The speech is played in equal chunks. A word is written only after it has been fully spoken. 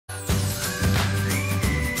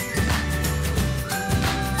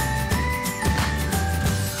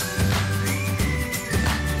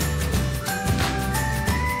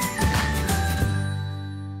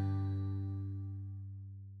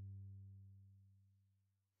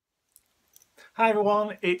Hi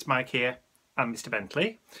everyone, it's Mike here and Mr.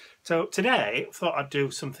 Bentley. So today I thought I'd do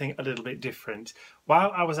something a little bit different.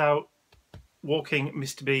 While I was out walking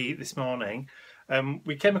Mr. B this morning,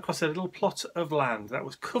 we came across a little plot of land that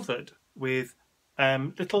was covered with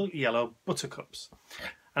little yellow buttercups.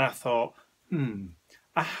 And I thought,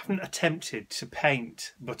 I haven't attempted to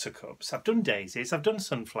paint buttercups. I've done daisies, I've done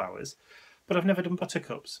sunflowers, but I've never done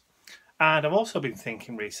buttercups. And I've also been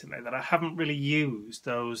thinking recently that I haven't really used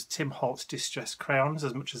those Tim Holtz Distress Crayons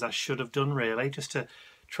as much as I should have done, really, just to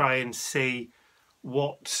try and see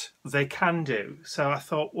what they can do. So I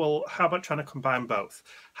thought, well, how about trying to combine both?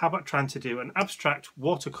 How about trying to do an abstract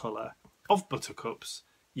watercolour of buttercups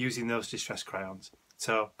using those Distress Crayons?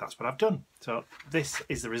 So that's what I've done. So this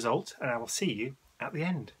is the result, and I will see you at the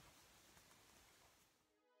end.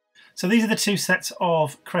 So these are the two sets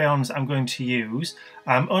of crayons I'm going to use.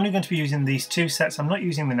 I'm only going to be using these two sets. I'm not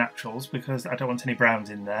using the naturals because I don't want any browns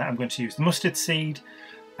in there. I'm going to use the mustard seed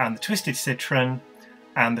and the twisted citron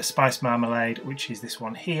and the spice marmalade, which is this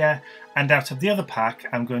one here. And out of the other pack,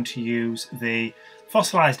 I'm going to use the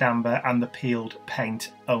fossilised amber and the peeled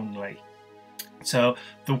paint only. So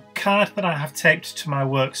the card that I have taped to my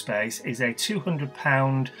workspace is a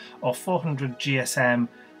 £200 or 400 GSM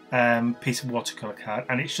piece of watercolour card,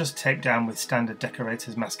 and it's just taped down with standard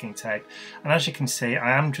decorator's masking tape. And as you can see,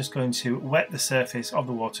 I am just going to wet the surface of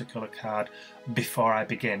the watercolour card before I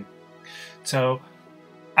begin. So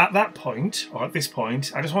at that point, or at this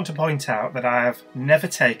point, I just want to point out that I have never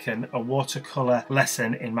taken a watercolour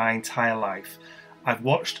lesson in my entire life. I've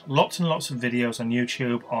watched lots and lots of videos on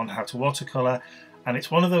YouTube on how to watercolour, and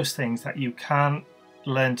it's one of those things that you can't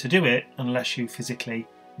learn to do it unless you physically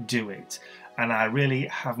do it. And I really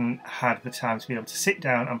haven't had the time to be able to sit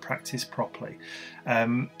down and practice properly.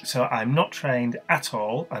 So I'm not trained at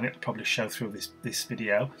all, and it'll probably show through this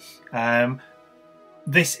video.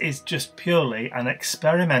 This is just purely an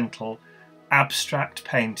experimental abstract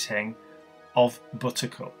painting of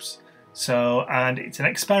buttercups. So, and it's an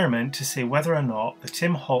experiment to see whether or not the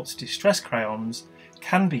Tim Holtz Distress Crayons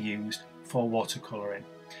can be used for watercolouring.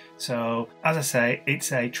 So, as I say,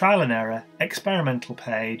 it's a trial and error experimental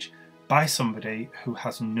page by somebody who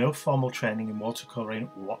has no formal training in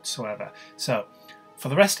watercolouring whatsoever. So, for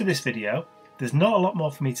the rest of this video, there's not a lot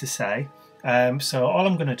more for me to say. So all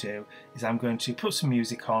I'm going to do is I'm going to put some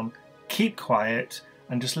music on, keep quiet,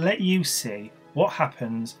 and just let you see what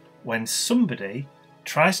happens when somebody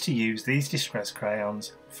tries to use these Distress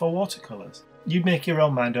Crayons for watercolours. You make your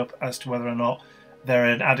own mind up as to whether or not they're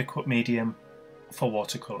an adequate medium for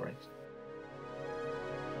watercolouring.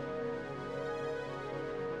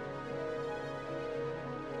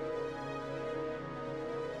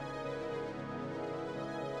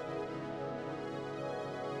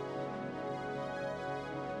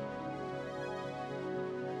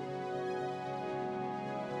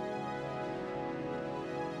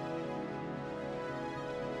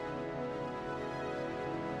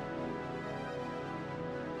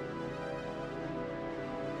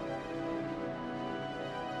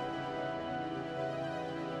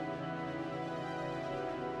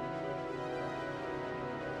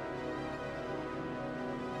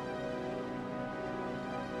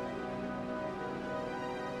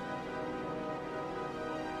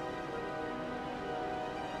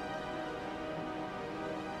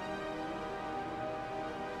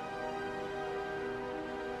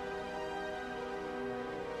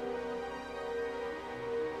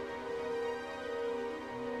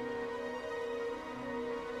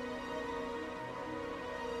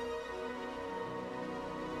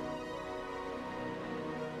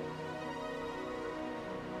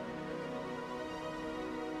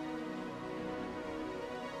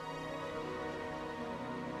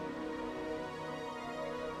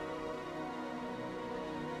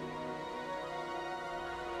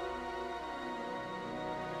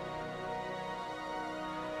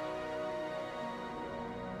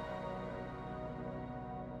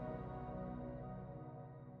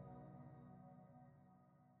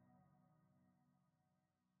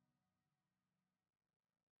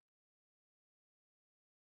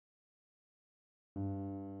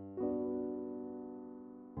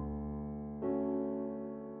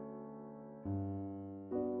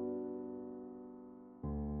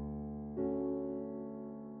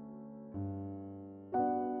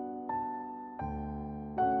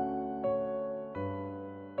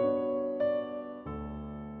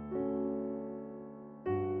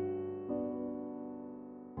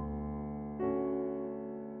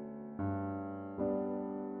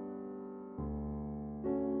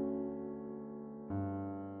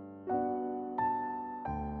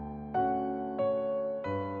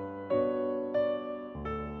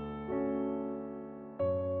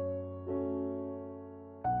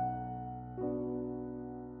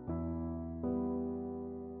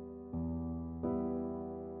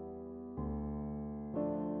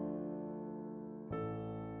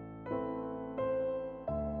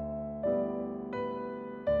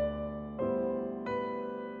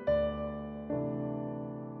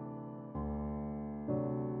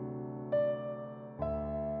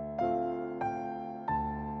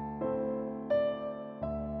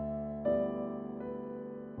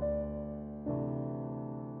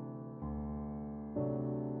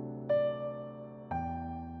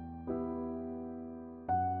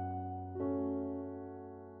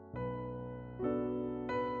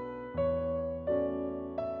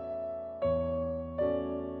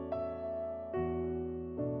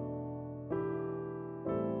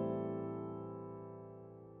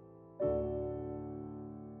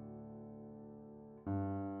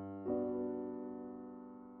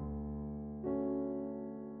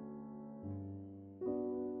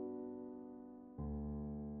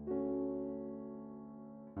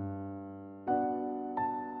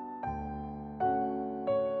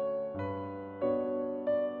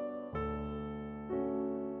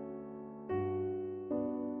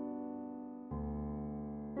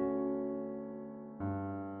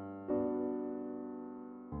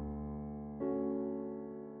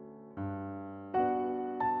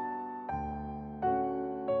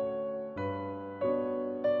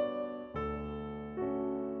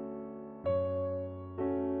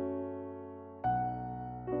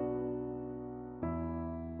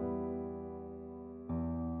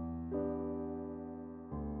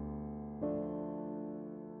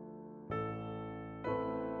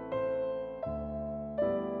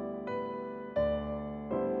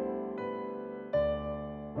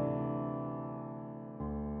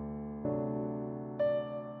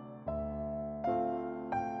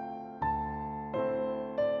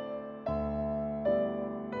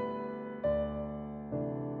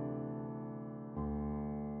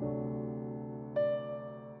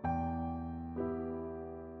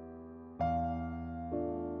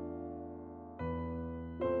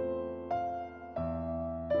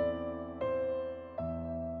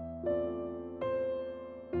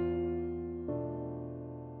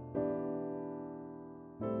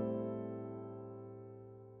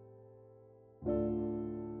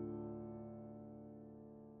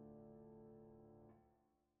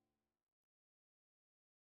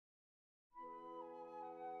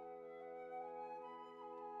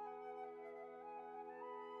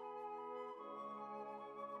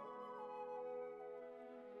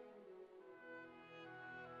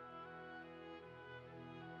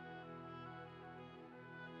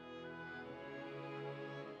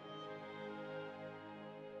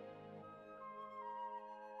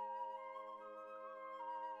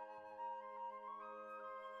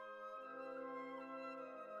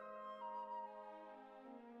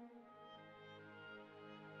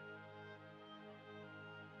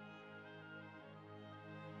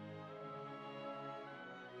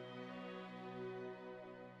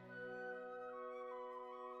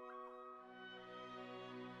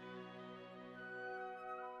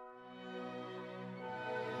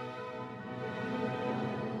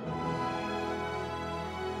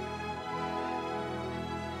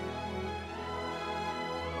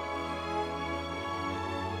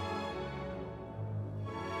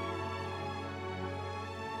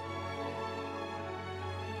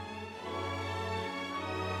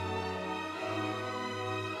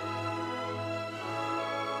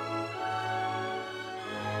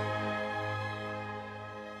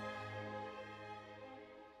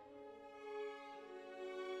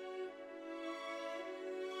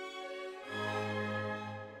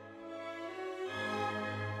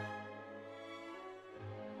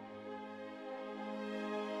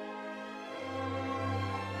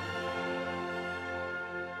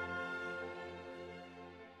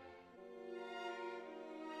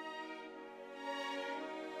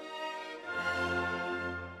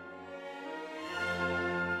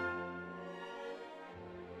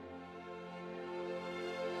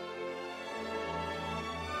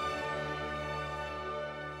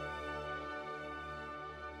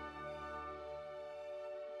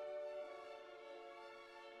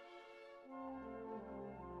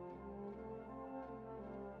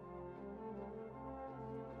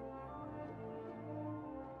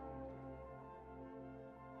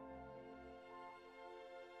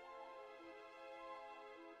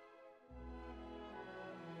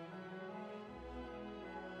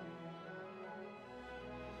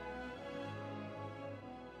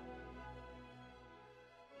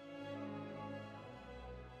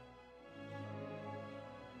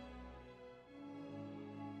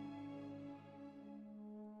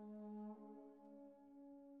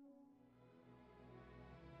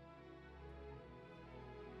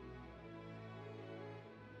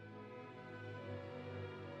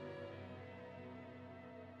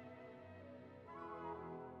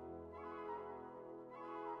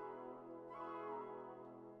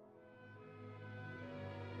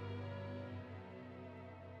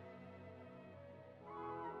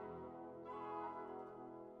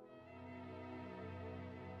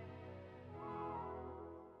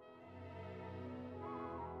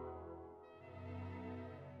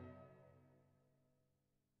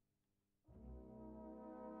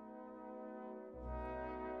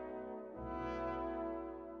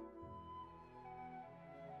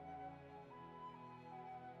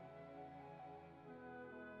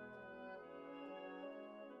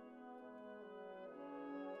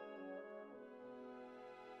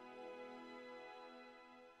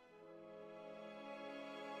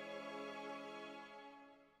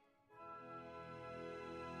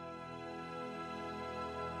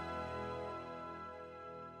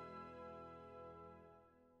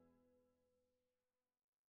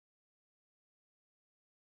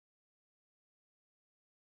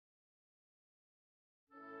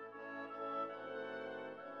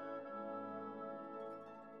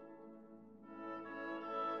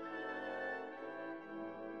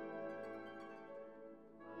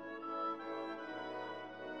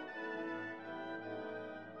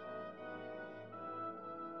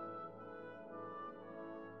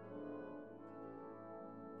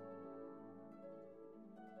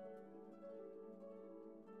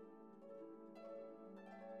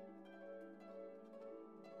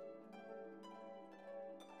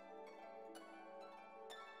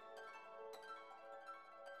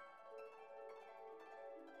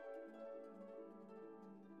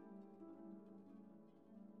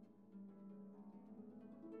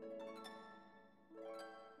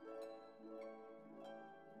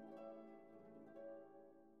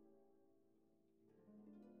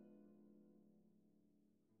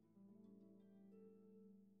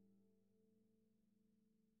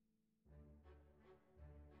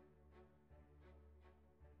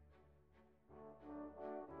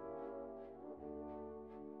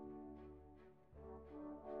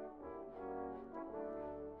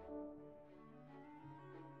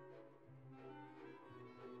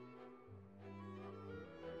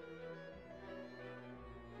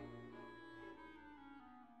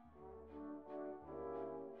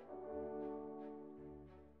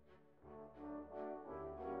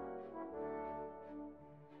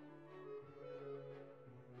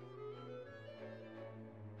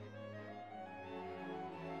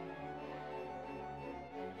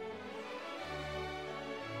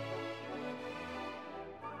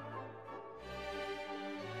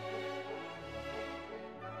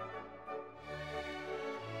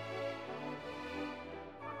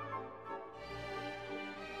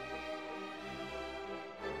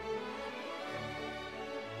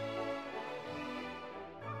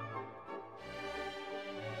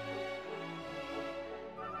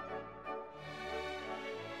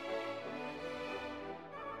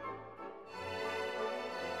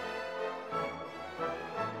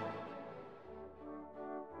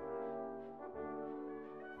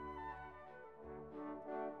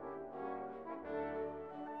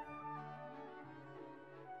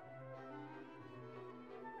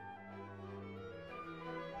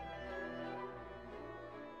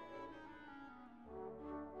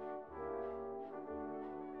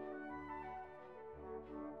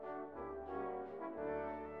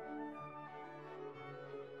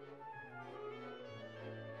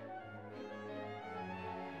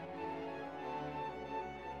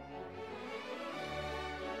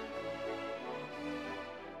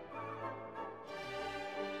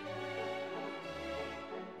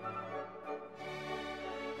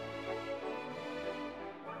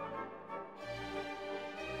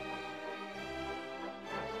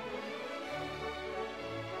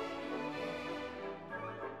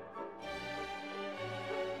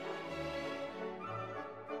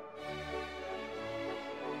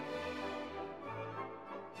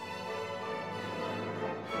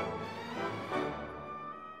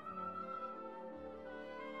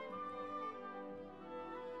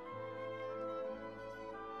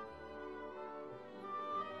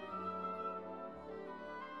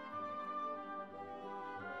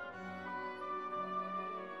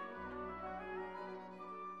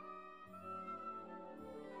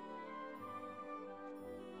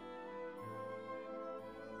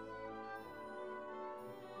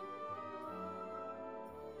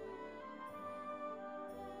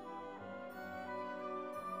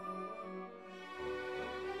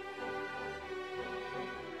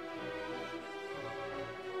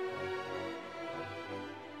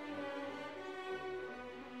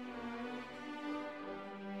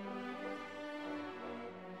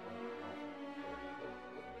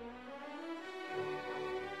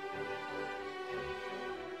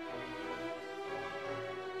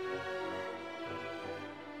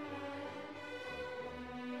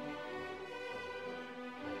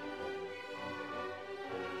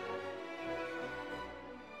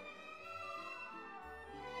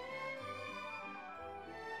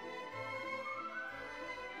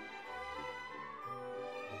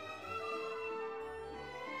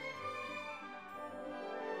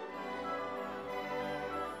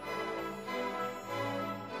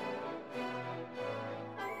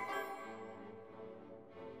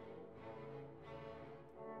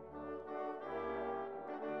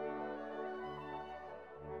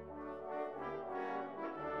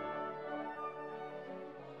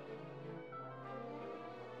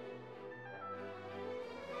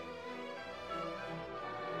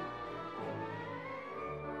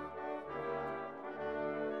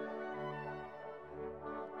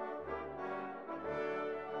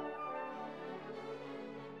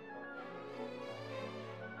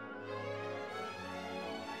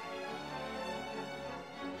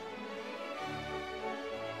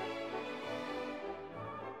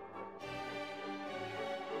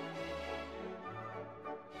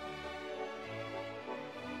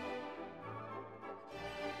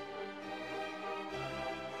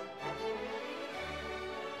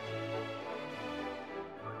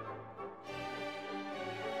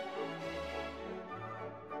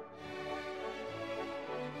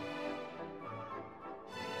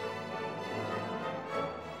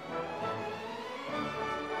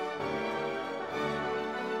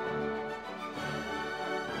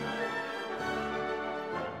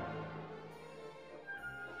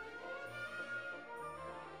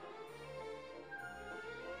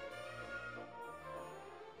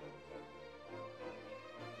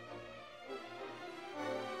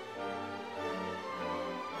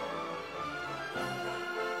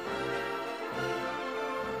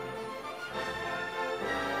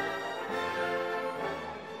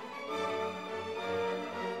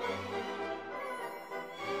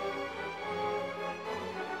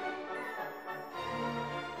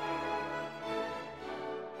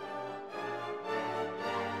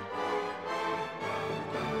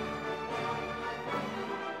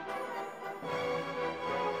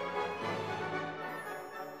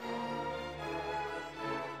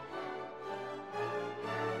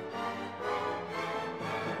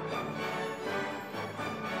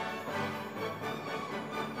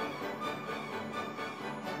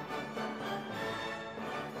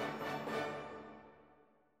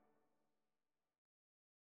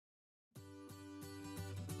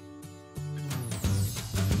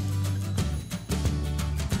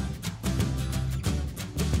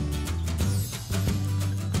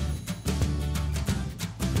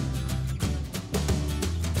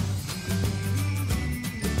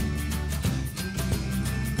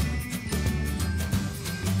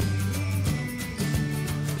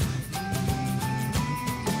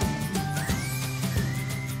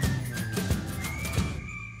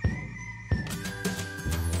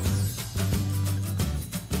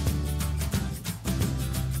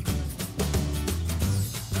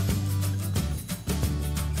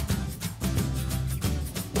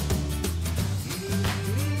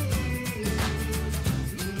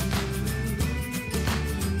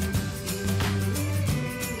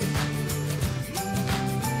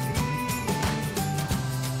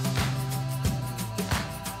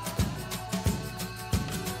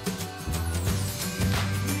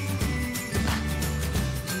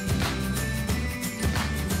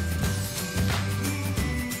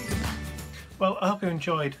 Well, I hope you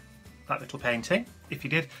enjoyed that little painting. If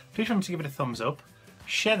you did, please remember to give it a thumbs up,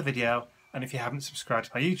 share the video, and if you haven't subscribed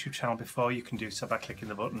to my YouTube channel before, you can do so by clicking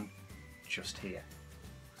the button just here.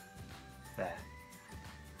 There.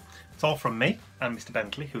 It's all from me and Mr.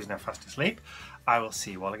 Bentley, who's now fast asleep. I will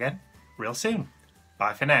see you all again real soon.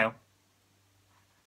 Bye for now.